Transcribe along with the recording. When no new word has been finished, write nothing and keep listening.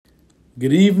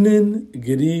Good evening,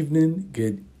 good evening,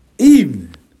 good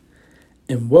evening,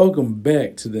 and welcome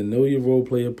back to the Know Your Role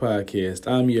Player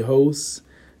podcast. I'm your host,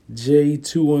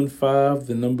 J215,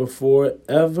 the number 4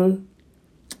 ever.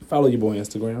 Follow your boy on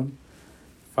Instagram.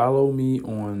 Follow me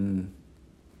on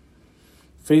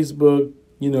Facebook.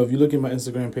 You know, if you look at my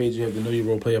Instagram page, you have the Know Your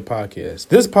Role Player podcast.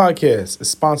 This podcast is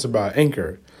sponsored by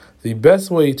Anchor. The best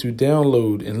way to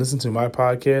download and listen to my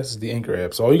podcast is the Anchor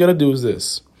app. So all you got to do is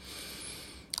this.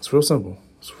 It's real simple.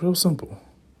 It's real simple.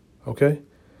 Okay?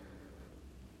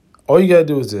 All you got to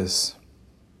do is this.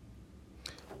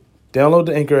 Download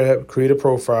the Anchor app, create a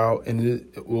profile, and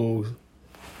it will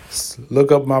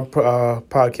look up my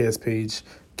podcast page,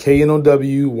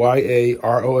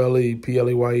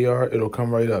 KNOWYAROLEPLAYER. It'll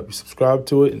come right up. You subscribe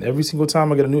to it, and every single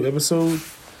time I get a new episode,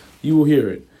 you will hear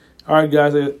it. All right,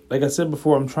 guys. Like I said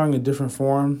before, I'm trying a different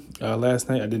form. Last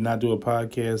night I did not do a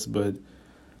podcast, but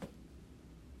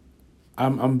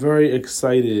I'm very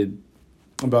excited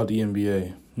about the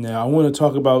NBA. Now, I want to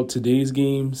talk about today's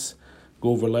games, go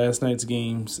over last night's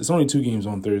games. It's only 2 games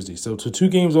on Thursday. So, 2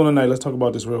 games on tonight. Let's talk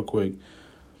about this real quick.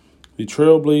 The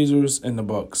Trailblazers and the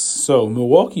Bucks. So,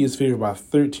 Milwaukee is favored by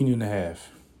 13.5.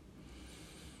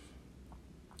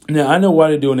 Now, I know why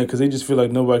they're doing it, because they just feel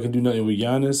like nobody can do nothing with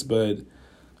Giannis. But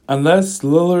unless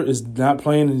Lillard is not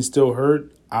playing and he's still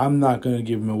hurt, I'm not going to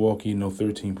give Milwaukee no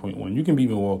 13.1. You can beat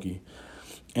Milwaukee.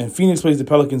 And Phoenix plays the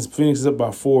Pelicans. Phoenix is up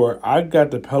by 4. I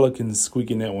got the Pelicans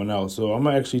squeaking that one out. So I'm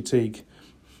going to actually take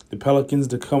the Pelicans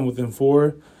to come within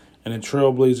 4 and the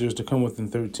Trailblazers to come within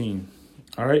 13.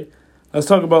 All right? Let's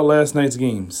talk about last night's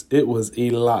games. It was a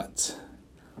lot.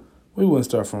 Where do we want to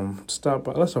start from? Let's start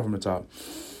from the top.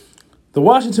 The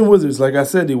Washington Wizards, like I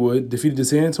said they would, defeated the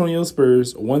San Antonio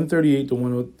Spurs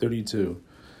 138-132.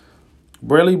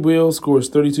 Bradley Beal scores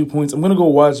 32 points. I'm going to go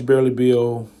watch Bradley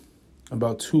Beal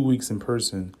about 2 weeks in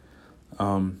person.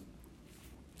 I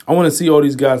want to see all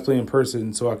these guys play in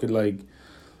person so I could,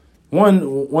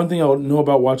 one thing I know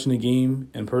about watching a game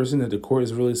in person, that the court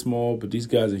is really small, but these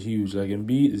guys are huge. Like,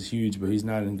 Embiid is huge, but he's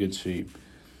not in good shape.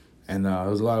 And there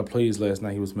was a lot of plays last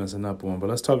night he was messing up on. But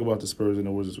let's talk about the Spurs and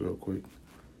the Wizards real quick.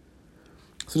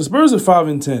 So the Spurs are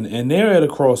 5-10, and they're at a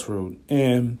crossroad.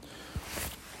 And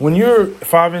when you're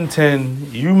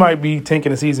 5-10, you might be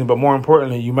tanking the season, but more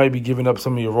importantly, you might be giving up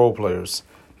some of your role players.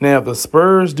 Now, the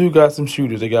Spurs do got some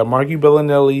shooters. They got Marky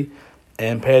Bellinelli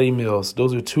and Patty Mills.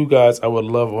 Those are 2 guys I would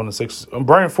love on the Sixers.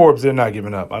 Brian Forbes, they're not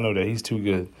giving up. I know that. He's too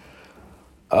good.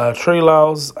 Trey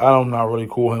Lyles, I'm not really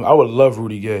cool with him. I would love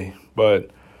Rudy Gay, but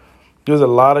there's a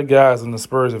lot of guys on the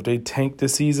Spurs. If they tank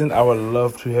this season, I would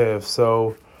love to have.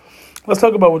 So let's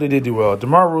talk about what they did do well.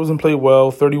 DeMar DeRozan played well,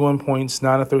 31 points,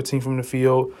 9 of 13 from the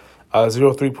field,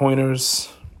 0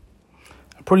 3-pointers.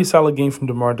 A pretty solid game from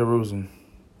DeMar DeRozan.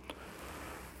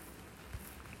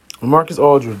 Marcus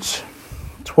Aldridge,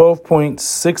 12 points,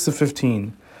 6 of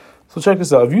 15. So check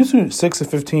this out. If you shoot 6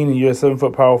 of 15 and you're a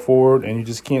 7-foot power forward and you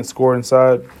just can't score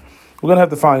inside, we're going to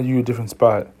have to find you a different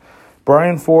spot.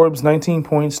 Brian Forbes, 19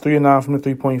 points, 3 of 9 from the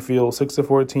three-point field, 6 of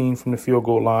 14 from the field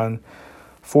goal line,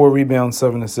 4 rebounds,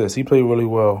 7 assists. He played really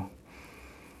well.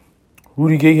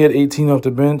 Rudy Gay had 18 off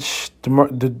the bench.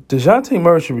 DeJounte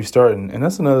Murray should be starting. And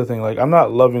that's another thing. Like, I'm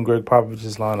not loving Greg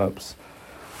Popovich's lineups.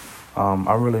 I'm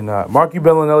really not. Marky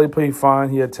Bellinelli played fine.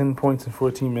 He had 10 points in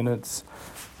 14 minutes.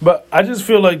 But I just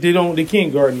feel like they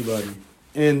can't guard anybody.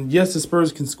 And, yes, the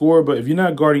Spurs can score, but if you're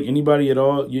not guarding anybody at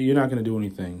all, you're not going to do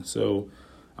anything. So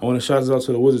I want to shout out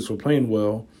to the Wizards for playing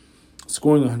well,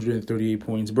 scoring 138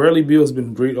 points. Bradley Beal has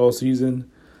been great all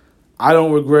season. I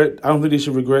don't think they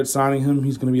should regret signing him.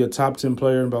 He's going to be a top 10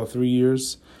 player in about 3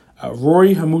 years.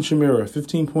 Rory Hamuchimura,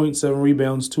 15 points, 7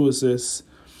 rebounds, 2 assists.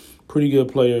 Pretty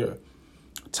good player.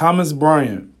 Thomas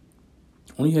Bryant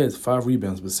only had 5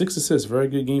 rebounds, but 6 assists. Very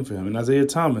good game for him. And Isaiah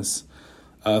Thomas,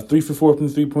 3 for 4 from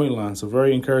the three-point line. So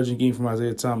very encouraging game from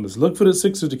Isaiah Thomas. Look for the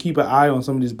Sixers to keep an eye on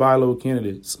some of these buy low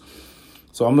candidates.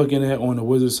 So I'm looking at on the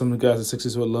Wizards, some of the guys the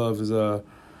Sixers would love is Mo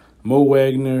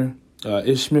Wagner.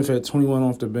 Ish Smith had 21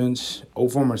 off the bench.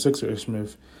 Former Sixer Ish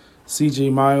Smith. C.J.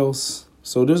 Miles.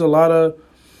 So there's a lot of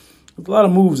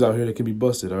moves out here that can be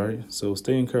busted, all right? So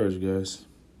stay encouraged, guys.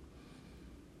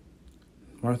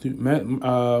 Let me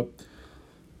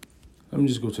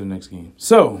just go to the next game.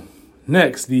 So,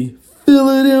 next, the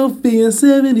Philadelphia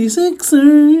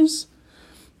 76ers.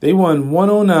 They won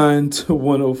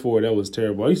 109-104. That was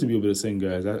terrible. I used to be able to sing,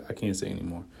 guys. I can't say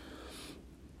anymore.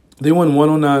 They won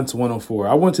 109-104.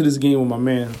 I went to this game with my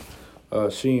man,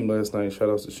 Sheem, last night. Shout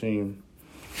out to Sheem.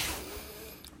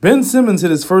 Ben Simmons hit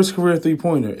his first career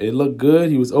three-pointer. It looked good.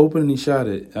 He was open and he shot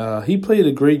it. He played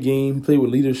a great game. He played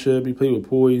with leadership. He played with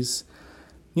poise.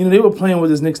 they were playing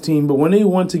with this Knicks team, but when they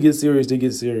want to get serious, they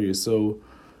get serious. So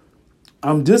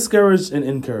I'm discouraged and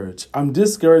encouraged. I'm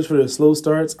discouraged for the slow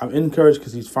starts. I'm encouraged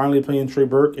because he's finally playing Trey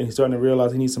Burke, and he's starting to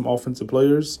realize he needs some offensive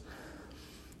players.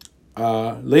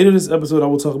 Later this episode, I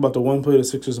will talk about the one player the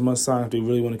Sixers must sign if they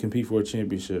really want to compete for a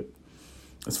championship.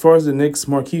 As far as the Knicks,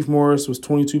 Markieff Morris was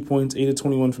 22 points, 8 of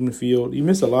 21 from the field. He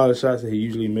missed a lot of shots that he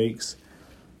usually makes.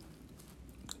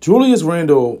 Julius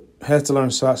Randle has to learn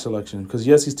shot selection because,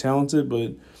 yes, he's talented,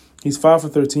 but he's 5 for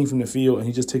 13 from the field, and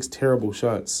he just takes terrible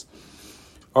shots.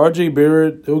 R.J.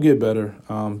 Barrett, he'll get better.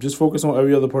 Just focus on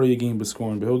every other part of your game but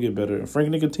scoring, but he'll get better. And Frank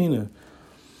Ntilikina,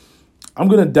 I'm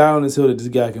going to die on this hill that this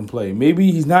guy can play.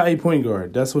 Maybe he's not a point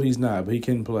guard. That's what he's not, but he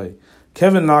can play.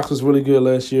 Kevin Knox was really good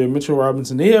last year. Mitchell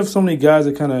Robinson. They have so many guys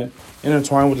that kind of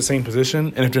intertwine with the same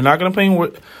position. And if they're not going to play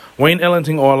with Wayne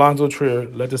Ellington or Alonzo Trier,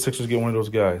 let the Sixers get one of those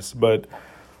guys. But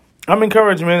I'm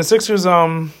encouraged, man. The Sixers, let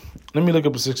me look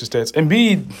up the Sixers stats.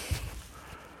 Embiid,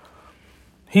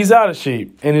 he's out of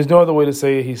shape. And there's no other way to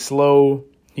say it. He's slow.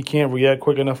 He can't react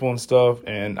quick enough on stuff.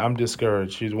 And I'm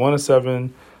discouraged. He's 1 of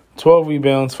 7, 12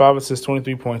 rebounds, 5 assists,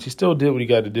 23 points. He still did what he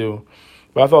got to do.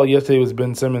 But I thought yesterday was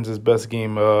Ben Simmons' best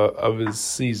game of his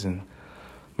season.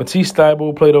 Matisse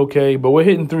Thybulle played okay, but we're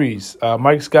hitting threes.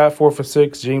 Mike Scott, 4 for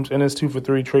 6. James Ennis, 2 for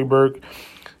 3. Trey Burke.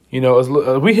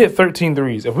 We hit 13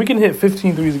 threes. If we can hit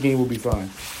 15 threes a game, we'll be fine.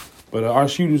 But our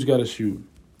shooters got to shoot.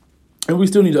 And we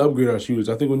still need to upgrade our shooters.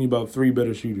 I think we need about 3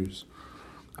 better shooters.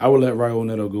 I will let Raul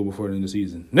Neto go before the end of the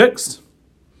season. Next,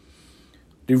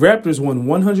 the Raptors won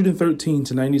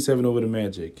 113-97 over the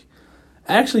Magic.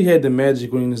 I actually had the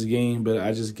Magic winning this game, but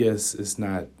I just guess it's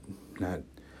not.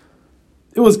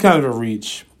 It was kind of a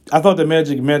reach. I thought the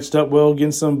Magic matched up well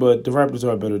against them, but the Raptors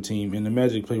are a better team, and the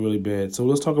Magic play really bad. So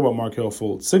let's talk about Markelle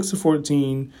Fultz. 6 of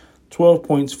 14, 12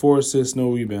 points, 4 assists,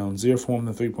 no rebounds, 0 from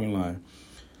the three-point line.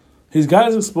 He's got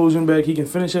his explosion back. He can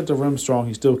finish at the rim strong.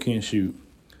 He still can't shoot.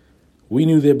 We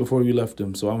knew that before we left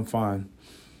him, so I'm fine.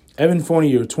 Evan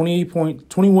Fournier,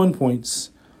 21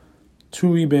 points,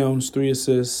 2 rebounds, 3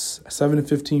 assists, 7 of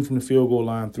 15 from the field goal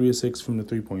line, 3 of 6 from the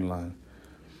three-point line.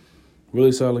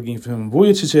 Really solid game for him.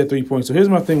 Vujicic had 3 points. So here's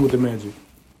my thing with the Magic.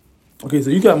 Okay, so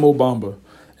you got Mo Bamba.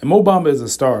 And Mo Bamba is a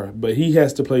star, but he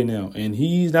has to play now. And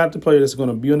he's not the player that's going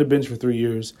to be on the bench for 3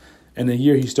 years. And the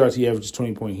year he starts, he averages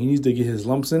 20 points. He needs to get his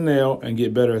lumps in now and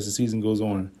get better as the season goes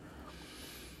on.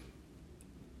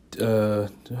 Do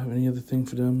I have any other thing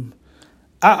for them?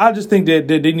 I just think that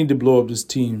they need to blow up this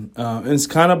team. And it's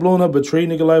kind of blown up, but trade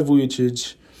Nikolai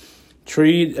Vujicic,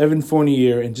 trade Evan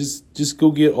Fournier, and just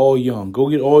go get all young. Go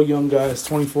get all young guys,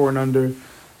 24 and under,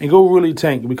 and go really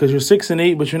tank because you're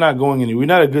 6-8, but you're not going anywhere. You're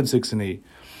not a good 6-8.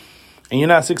 And you're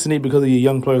not 6-8 because of your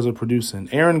young players are producing.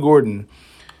 Aaron Gordon,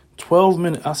 12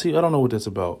 minutes. I don't know what that's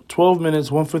about. 12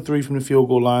 minutes, 1 for 3 from the field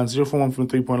goal line, 0 for 1 from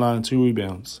the three-point line, and 2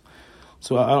 rebounds.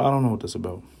 So I don't know what that's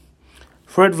about.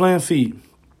 Fred VanVleet,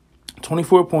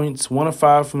 24 points, 1 of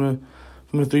 5 from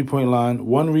the three-point line,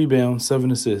 1 rebound,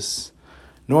 7 assists.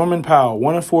 Norman Powell,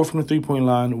 1 of 4 from the three-point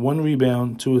line, 1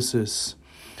 rebound, 2 assists.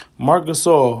 Marc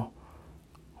Gasol,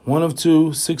 1 of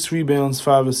 2, 6 rebounds,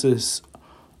 5 assists.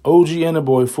 OG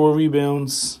Anunoby, 4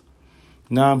 rebounds,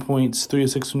 9 points, 3 of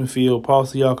 6 from the field. Paul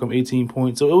Siakam, 18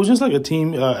 points. So it was just like a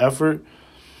team effort.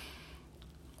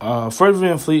 Fred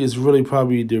VanVleet is really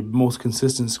probably their most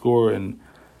consistent scorer, and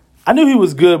I knew he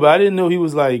was good, but I didn't know he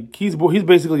was like he's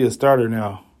basically a starter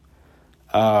now.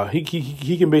 He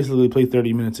can basically play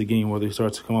 30 minutes a game whether he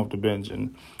starts to come off the bench,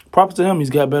 and props to him.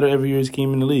 He's got better every year he's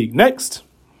came in the league. Next,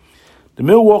 the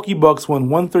Milwaukee Bucks won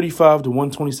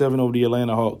 135-127 over the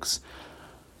Atlanta Hawks.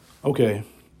 Okay,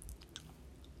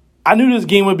 I knew this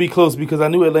game would be close because I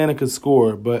knew Atlanta could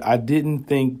score, but I didn't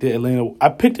think that Atlanta. I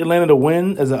picked Atlanta to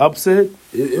win as an upset.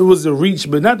 It was a reach,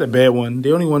 but not the bad one.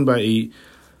 They only won by 8.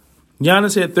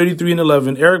 Giannis had 33 and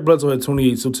 11. Eric Bledsoe had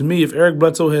 28. So to me, if Eric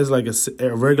Bledsoe has like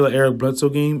a regular Eric Bledsoe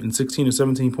game and 16 or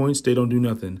 17 points, they don't do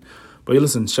nothing. But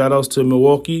listen, shout outs to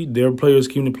Milwaukee. Their players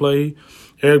came to play.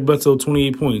 Eric Bledsoe,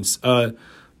 28 points.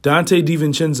 Dante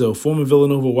DiVincenzo, former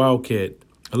Villanova Wildcat,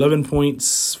 11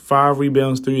 points, 5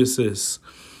 rebounds, 3 assists.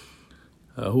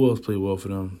 Who else played well for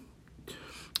them?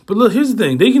 But look, here's the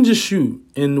thing. They can just shoot.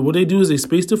 And what they do is they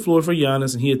space the floor for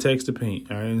Giannis and he attacks the paint.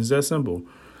 All right, and it's that simple.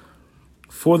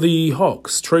 For the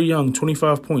Hawks, Trae Young,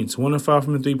 25 points, 1 of 5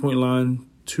 from the three-point line,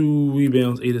 2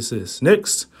 rebounds, 8 assists.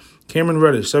 Next, Cameron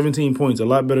Reddish, 17 points, a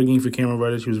lot better game for Cameron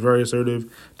Reddish. He was very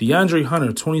assertive. DeAndre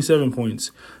Hunter, 27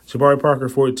 points. Jabari Parker,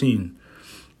 14.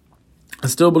 I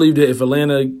still believe that if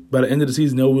Atlanta, by the end of the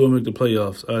season, they will make the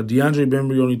playoffs. DeAndre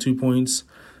Bembry, only 2 points.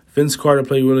 Vince Carter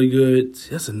played really good.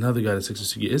 That's another guy the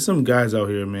Sixers should get. There's some guys out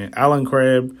here, man. Alan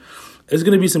Crabb. It's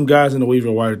going to be some guys in the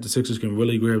waiver wire that the Sixers can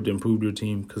really grab to improve their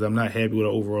team because I'm not happy with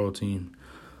our overall team.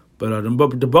 But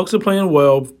the Bucks are playing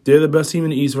well. They're the best team in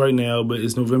the East right now, but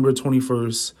it's November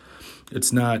 21st.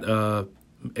 It's not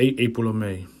April or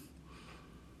May.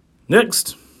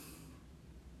 Next,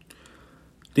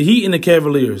 the Heat and the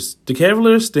Cavaliers. The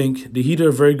Cavaliers stink. The Heat are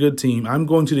a very good team. I'm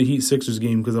going to the Heat-Sixers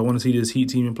game because I want to see this Heat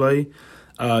team in play.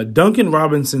 Duncan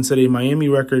Robinson set a Miami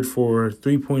record for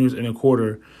three-pointers in a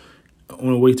quarter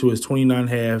on the way to his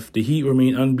 29.5. The Heat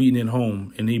remain unbeaten at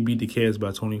home, and they beat the Cavs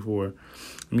by 24.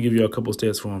 Let me give you a couple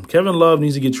stats for him. Kevin Love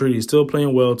needs to get traded. He's still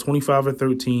playing well, 25 of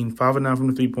 13, 5 of 9 from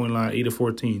the three-point line, 8 of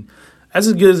 14. That's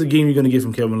as good as a game you're going to get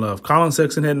from Kevin Love. Colin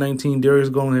Sexton had 19, Darius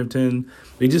Garland had 10.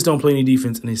 They just don't play any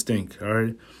defense, and they stink, all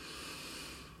right?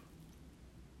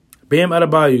 Bam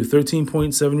Adebayo, 13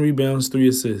 points, 7 rebounds, 3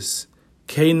 assists.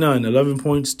 K. Nunn, 11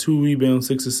 points, 2 rebounds,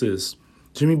 6 assists.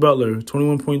 Jimmy Butler,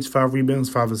 21 points, 5 rebounds,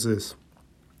 5 assists.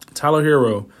 Tyler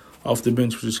Hero off the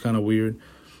bench, which is kind of weird.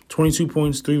 22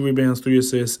 points, 3 rebounds, 3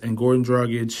 assists. And Goran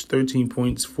Dragic, 13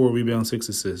 points, 4 rebounds, 6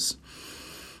 assists.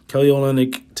 Kelly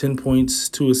Olynyk, 10 points,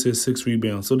 2 assists, 6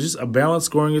 rebounds. So just a balanced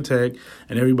scoring attack,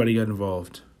 and everybody got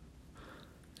involved.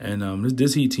 And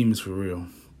this Heat team is for real.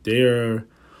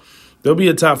 They'll be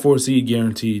a top 4 seed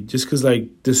guaranteed just because,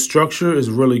 the structure is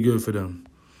really good for them.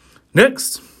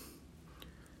 Next,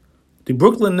 the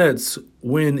Brooklyn Nets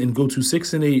win and go to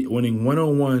 6-8, winning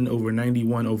 101 over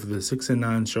 91 over the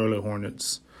 6-9 Charlotte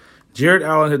Hornets. Jared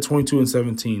Allen had 22 and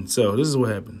 17. So this is what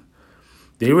happened.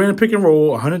 They ran a pick and roll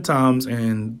 100 times,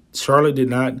 and Charlotte did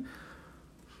not.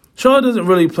 Charlotte doesn't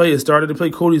really play a starter. They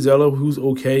play Cody Zeller, who's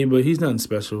okay, but he's nothing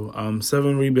special.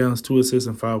 7 rebounds, 2 assists,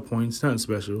 and 5 points. Nothing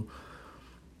special.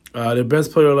 Their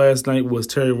best player last night was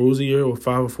Terry Rozier with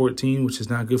 5 of 14, which is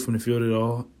not good from the field at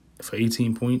all, for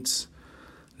 18 points.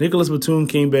 Nicholas Batum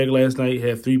came back last night,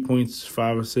 had 3 points,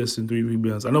 5 assists, and 3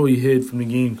 rebounds. I know he hid from the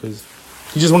game because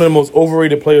he's just one of the most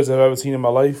overrated players I've ever seen in my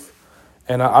life.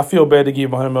 And I feel bad to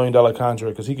give him a $100 million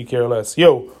contract because he could care less.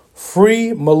 Yo,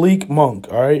 free Malik Monk,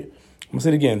 all right? I'm going to say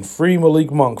it again. Free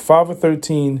Malik Monk, 5 of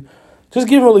 13. Just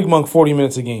give Malik Monk 40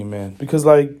 minutes a game, man. Because,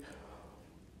 I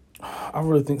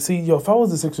really think, if I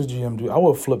was the Sixers GM, dude, I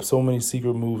would flip so many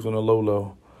secret moves on a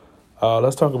low.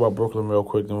 Let's talk about Brooklyn real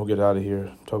quick, then we'll get out of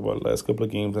here. Talk about the last couple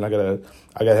of games, and I gotta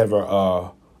have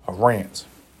a rant.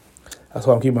 That's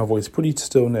why I'm keeping my voice pretty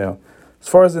still now. As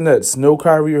far as the Nets, no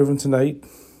Kyrie Irving tonight.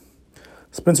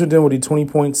 Spencer Dinwiddie, 20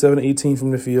 points, 7 of 18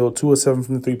 from the field, 2 of 7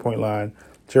 from the three-point line.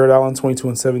 Jared Allen, 22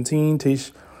 and 17.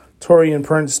 Torian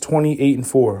Prince, 28 and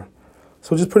 4.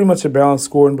 So just pretty much a balanced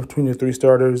scoring between the 3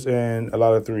 starters and a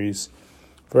lot of threes.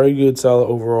 Very good, solid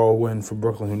overall win for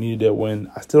Brooklyn, who needed that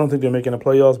win. I still don't think they're making the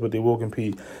playoffs, but they will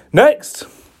compete. Next,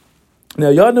 now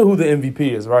y'all know who the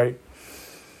MVP is, right?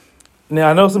 Now,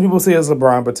 I know some people say it's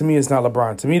LeBron, but to me, it's not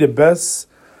LeBron. To me, the best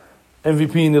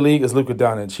MVP in the league is Luka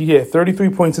Doncic. He had 33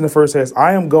 points in the first half.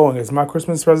 I am going, as my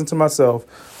Christmas present to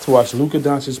myself, to watch Luka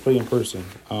Doncic play in person.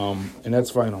 And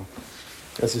that's final.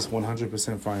 That's just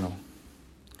 100% final.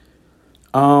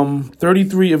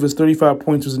 33 of his 35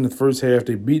 points was in the first half.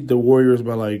 They beat the Warriors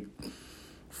by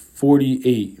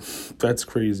 48. That's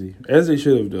crazy. As they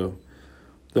should have, though.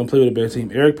 Don't play with a bad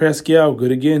team. Eric Pascal,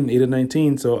 good again, 8 of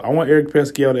 19. So I want Eric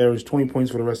Pascal to average 20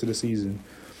 points for the rest of the season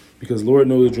because Lord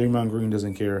knows Draymond Green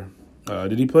doesn't care.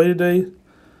 Did he play today?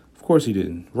 Of course he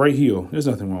didn't. Right heel. There's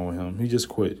nothing wrong with him. He just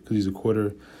quit because he's a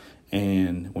quitter.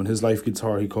 And when his life gets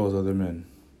hard, he calls other men.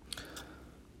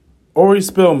 Ori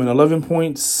Spellman, 11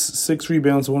 points, 6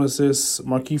 rebounds, 1 assist.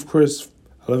 Markieff Chris,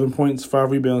 11 points,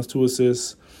 5 rebounds, 2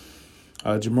 assists.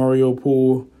 Jamario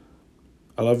Poole,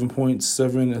 11 points,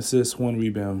 7 assists, 1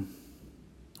 rebound.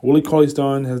 Willie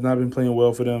Cauley-Stein has not been playing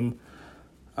well for them.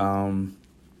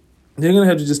 They're going to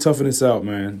have to just toughen this out,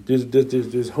 man.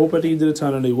 There's hope at the end of the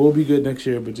tunnel. They will be good next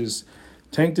year, but just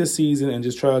tank this season and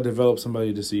just try to develop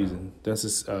somebody this season. That's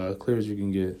as clear as you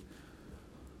can get.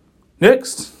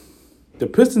 Next, the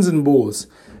Pistons and Bulls.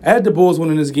 I had the Bulls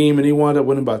winning this game, and they wound up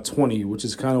winning by 20, which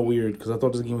is kind of weird because I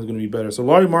thought this game was going to be better. So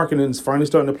Lauri Markkanen's finally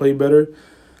starting to play better.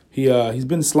 He's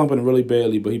been slumping really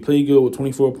badly, but he played good with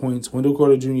 24 points. Wendell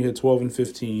Carter Jr. had 12 and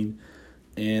 15.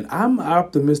 And I'm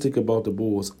optimistic about the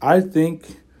Bulls. I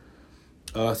think,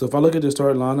 so if I look at the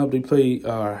starting lineup, they play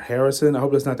Harrison. I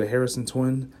hope that's not the Harrison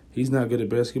twin. He's not good at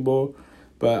basketball.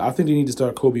 But I think they need to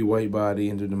start Kobe White by the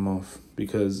end of the month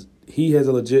because he has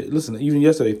a legit, listen, even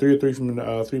yesterday, 3 of 3 from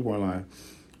the three-point line.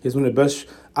 He's one of the best.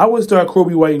 I would start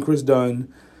Kobe White and Chris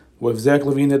Dunn with Zach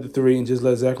LaVine at the 3 and just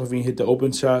let Zach LaVine hit the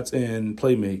open shots and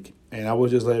play make. And I would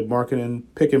just let Markkanen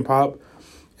pick and pop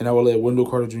and I will let Wendell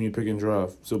Carter Jr. pick and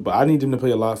drive. But I need them to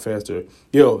play a lot faster.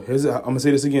 I'm going to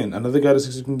say this again. Another guy the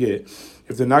Sixers can get.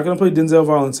 If they're not going to play Denzel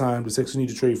Valentine, the Sixers need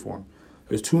to trade for him.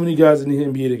 There's too many guys in the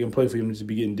NBA that can play for him to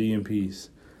be getting DMPs.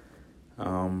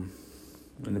 And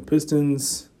the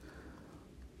Pistons,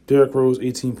 Derrick Rose,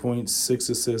 18 points, 6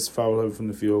 assists, 5-11 from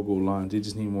the field goal line. They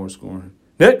just need more scoring.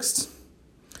 Next,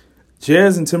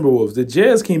 Jazz and Timberwolves. The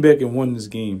Jazz came back and won this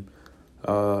game.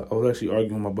 I was actually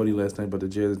arguing with my buddy last night about the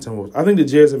Jazz and Timberwolves. I think the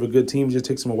Jazz have a good team. It just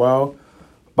takes them a while.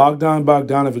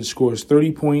 Bogdanovich scores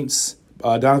 30 points.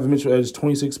 Donovan Mitchell adds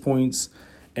 26 points.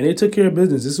 And they took care of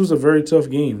business. This was a very tough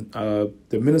game. The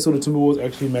Minnesota Timberwolves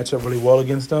actually matched up really well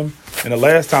against them. And the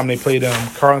last time they played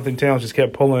them, Karl-Anthony Towns just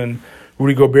kept pulling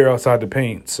Rudy Gobert outside the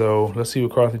paint. So let's see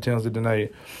what Karl-Anthony Towns did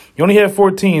tonight. He only had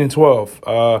 14 and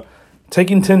 12.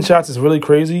 Taking 10 shots is really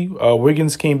crazy.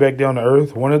 Wiggins came back down to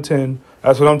earth, 1 of 10.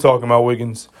 That's what I'm talking about,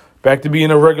 Wiggins. Back to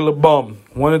being a regular bum.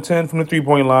 1 of 10 from the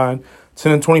three-point line,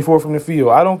 10 and 24 from the field.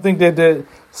 I don't think that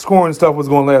scoring stuff was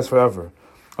going to last forever.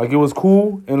 Like, it was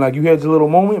cool, and, like, you had your little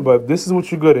moment, but this is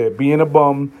what you're good at, being a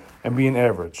bum and being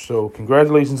average. So,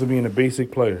 congratulations on being a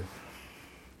basic player.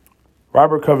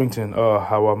 Robert Covington,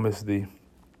 how I missed the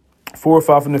 4 or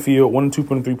 5 from the field, 1 and 2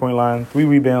 from the three-point line, 3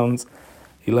 rebounds,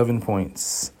 11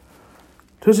 points.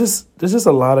 There's just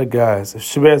a lot of guys.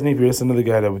 Shabazz Napier, that's another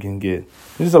guy that we can get.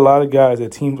 There's just a lot of guys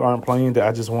that teams aren't playing that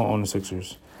I just want on the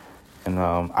Sixers. And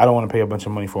I don't want to pay a bunch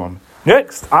of money for them.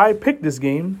 Next, I picked this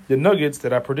game, the Nuggets,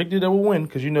 that I predicted that would win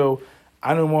because, I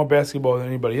know more basketball than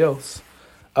anybody else.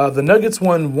 The Nuggets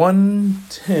won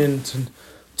 110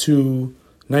 to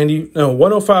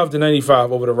 105 to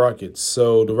 95 over the Rockets.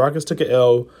 So the Rockets took an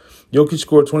L. Jokic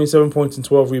scored 27 points and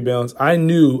 12 rebounds. I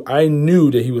knew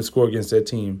that he would score against that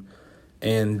team.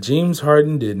 And James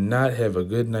Harden did not have a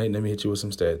good night. Let me hit you with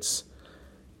some stats.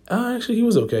 Actually, he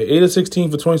was okay. 8 of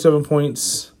 16 for 27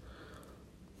 points.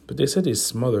 But they said they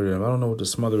smothered him. I don't know what the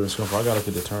smother is from. I got to look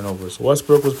at the turnovers.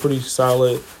 Westbrook was pretty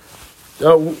solid.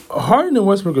 Harden and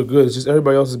Westbrook are good. It's just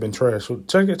everybody else has been trash. So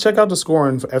check out the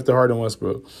scoring after Harden and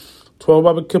Westbrook. 12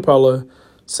 by Capella,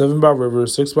 7 by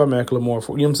Rivers, 6 by McLemore.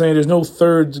 You know what I'm saying? There's no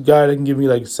third guy that can give me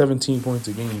like 17 points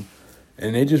a game.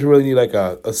 And they just really need like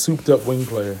a souped-up wing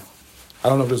player. I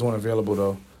don't know if there's one available,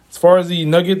 though. As far as the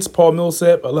Nuggets, Paul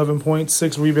Millsap, 11 points,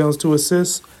 6 rebounds, 2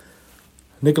 assists.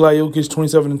 Nikola Jokic,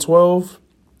 27 and 12.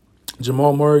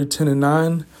 Jamal Murray, 10 and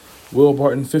 9. Will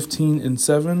Barton, 15 and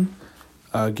 7.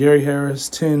 Gary Harris,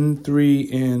 10,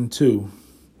 3, and 2.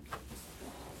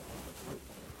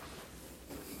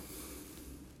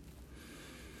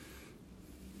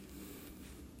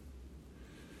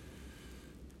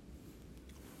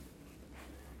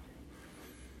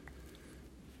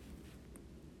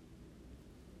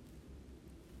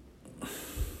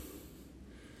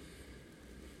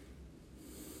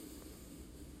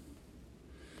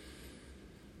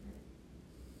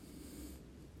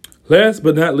 Last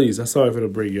but not least, I'm sorry for the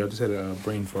break. I just had a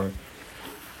brain fart.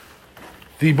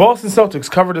 The Boston Celtics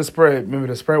covered the spread. Remember,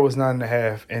 the spread was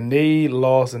 9.5, and they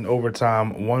lost in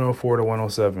overtime, 104 to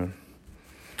 107.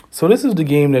 So this is the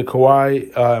game that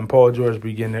Kawhi and Paul George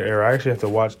begin their era. I actually have to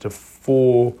watch the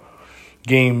full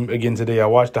game again today. I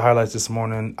watched the highlights this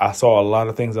morning. I saw a lot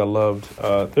of things I loved.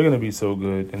 They're going to be so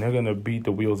good, and they're going to beat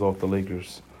the wheels off the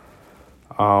Lakers.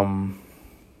 Let's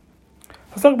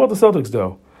talk about the Celtics,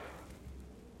 though.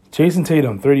 Jason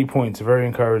Tatum, 30 points, very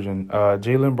encouraging.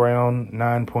 Jaylen Brown,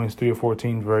 9 points, 3 of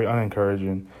 14, very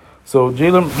unencouraging. So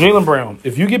Jaylen Brown,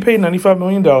 if you get paid $95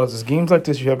 million, it's games like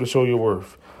this you have to show your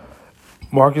worth.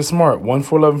 Marcus Smart, 1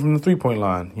 for 11 from the three-point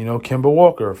line. Kemba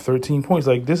Walker, 13 points.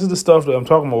 Like, this is the stuff that I'm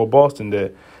talking about with Boston,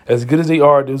 that as good as they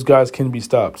are, those guys can be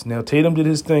stopped. Now, Tatum did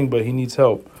his thing, but he needs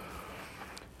help.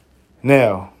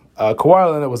 Now,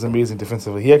 Kawhi Leonard was amazing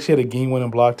defensively. He actually had a game-winning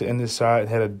block to end his shot,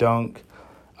 had a dunk.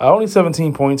 Only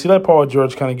 17 points. He let Paul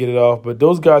George kind of get it off, but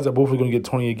those guys are both going to get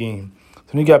 20 a game.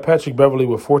 Then you got Patrick Beverley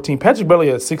with 14. Patrick Beverley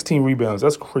had 16 rebounds.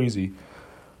 That's crazy.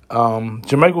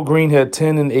 Jermichael Green had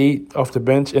 10 and 8 off the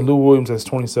bench, and Lou Williams has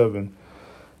 27.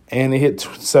 And they hit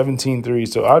 17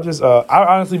 threes. So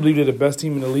I honestly believe they're the best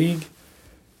team in the league,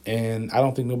 and I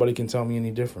don't think nobody can tell me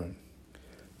any different.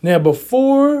 Now,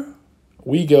 before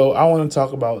we go, I want to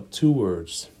talk about 2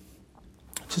 words.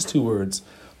 Just 2 words.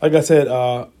 Like I said,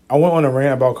 I went on a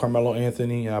rant about Carmelo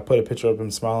Anthony, and I put a picture of him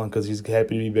smiling because he's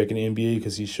happy to be back in the NBA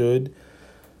because he should.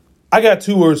 I got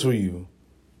 2 words for you.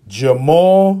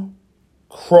 Jamal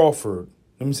Crawford.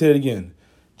 Let me say it again.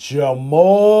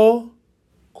 Jamal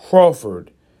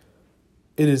Crawford.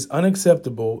 It is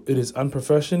unacceptable, it is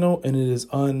unprofessional, and it is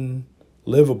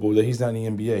unlivable that he's not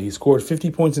in the NBA. He scored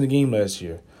 50 points in the game last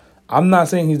year. I'm not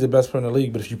saying he's the best player in the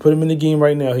league, but if you put him in the game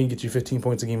right now, he can get you 15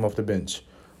 points a game off the bench.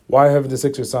 Why haven't the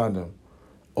Sixers signed him?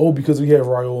 Oh, because we have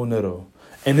Raul Neto.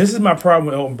 And this is my problem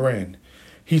with Elton Brand.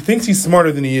 He thinks he's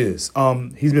smarter than he is.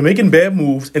 He's been making bad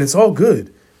moves, and it's all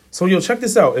good. So, check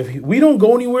this out. If we don't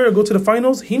go anywhere or go to the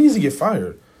finals, he needs to get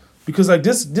fired. Because,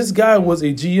 this guy was a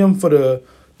GM for the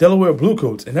Delaware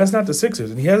Bluecoats, and that's not the Sixers,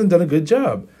 and he hasn't done a good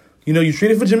job. You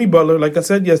traded for Jimmy Butler, like I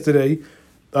said yesterday.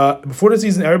 Before the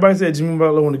season, everybody said Jimmy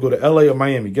Butler wanted to go to L.A. or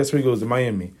Miami. Guess where he goes? To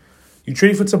Miami. You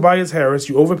traded for Tobias Harris,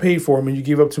 you overpaid for him, and you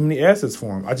gave up too many assets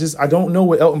for him. I don't know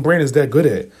what Elton Brand is that good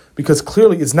at, because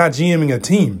clearly it's not GMing a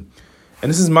team.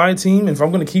 And this is my team, and if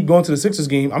I'm going to keep going to the Sixers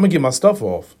game, I'm going to get my stuff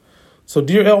off. So,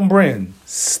 dear Elton Brand,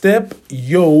 step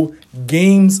your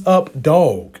games up,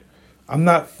 dog. I'm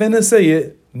not finna say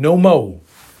it no more.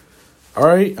 All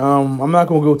right? I'm not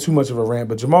going to go too much of a rant,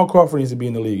 but Jamal Crawford needs to be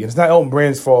in the league. And it's not Elton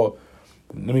Brand's fault.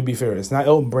 Let me be fair. It's not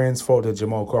Elton Brand's fault that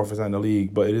Jamal Crawford's not in the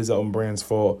league, but it is Elton Brand's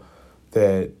fault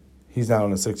that he's not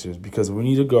on the Sixers, because we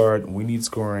need a guard, we need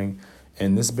scoring,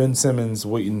 and this Ben Simmons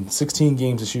waiting 16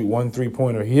 games to shoot 1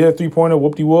 3-pointer. He had a 3-pointer,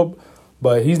 whoop-de-whoop,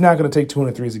 but he's not going to take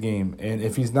 200 threes a game. And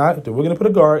if he's not, then we're going to put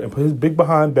a guard and put his big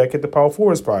behind back at the power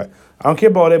forward spot. I don't care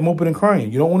about all that moping and crying.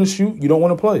 You don't want to shoot, you don't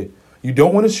want to play. You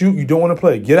don't want to shoot, you don't want to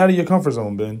play. Get out of your comfort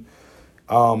zone, Ben.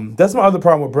 That's my other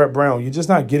problem with Brett Brown. You're just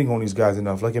not getting on these guys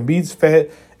enough. Like, Embiid's fat,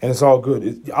 and it's all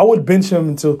good. I would bench him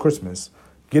until Christmas.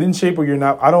 Get in shape or you're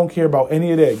not. I don't care about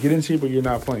any of that. Get in shape or you're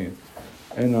not playing.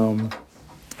 And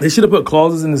they should have put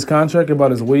clauses in his contract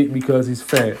about his weight, because he's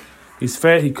fat. He's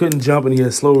fat, he couldn't jump, and he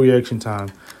has slow reaction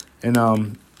time. And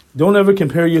don't ever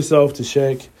compare yourself to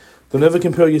Shaq. Don't ever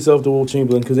compare yourself to Will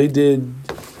Chamberlain, because they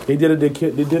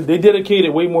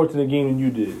dedicated way more to the game than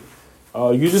you did.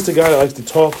 You're just a guy that likes to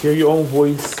talk, hear your own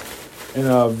voice,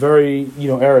 and very,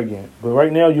 arrogant. But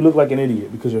right now you look like an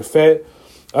idiot because you're fat.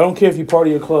 I don't care if you're part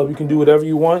of your club. You can do whatever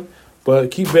you want,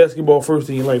 but keep basketball first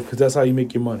in your life, because that's how you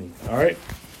make your money. All right?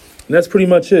 And that's pretty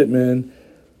much it, man.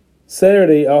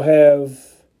 Saturday, I'll have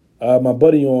my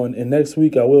buddy on, and next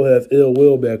week I will have Ill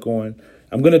Will back on.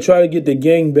 I'm going to try to get the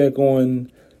gang back on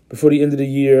before the end of the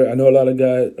year. I know a lot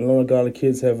of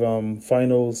kids have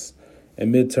finals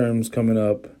and midterms coming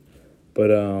up,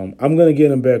 but I'm going to get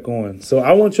them back on. So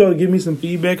I want y'all to give me some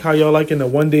feedback, how y'all liking the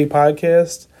one-day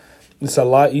podcast. It's a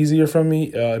lot easier for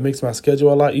me. It makes my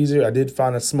schedule a lot easier. I did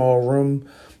find a small room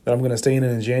that I'm going to stay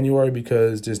in January,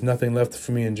 because there's nothing left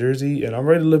for me in Jersey, and I'm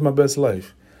ready to live my best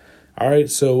life. All right,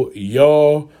 so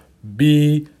y'all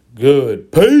be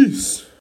good. Peace.